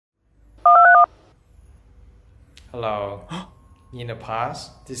Hello. In the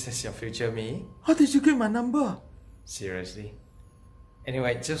past, this is your future me. How did you get my number? Seriously.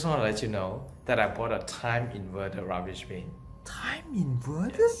 Anyway, just want to let you know that I bought a time inverter rubbish bin. Time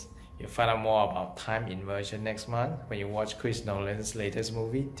inverter? Yes. You'll find out more about time inversion next month when you watch Chris Nolan's latest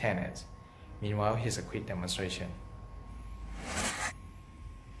movie, Tenet. Meanwhile, here's a quick demonstration.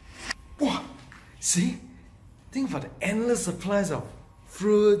 Wow! See? Think about the endless supplies of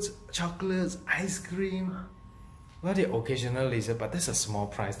fruits, chocolates, ice cream. Well, the occasional lizard, but that's a small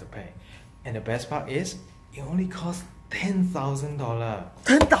price to pay. And the best part is, it only costs $10,000.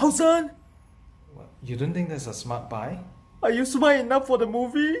 10,000? Well, you don't think that's a smart buy? Are you smart enough for the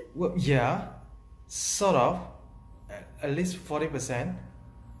movie? Well, yeah, sort of. At least 40%.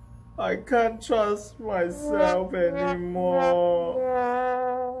 I can't trust myself anymore.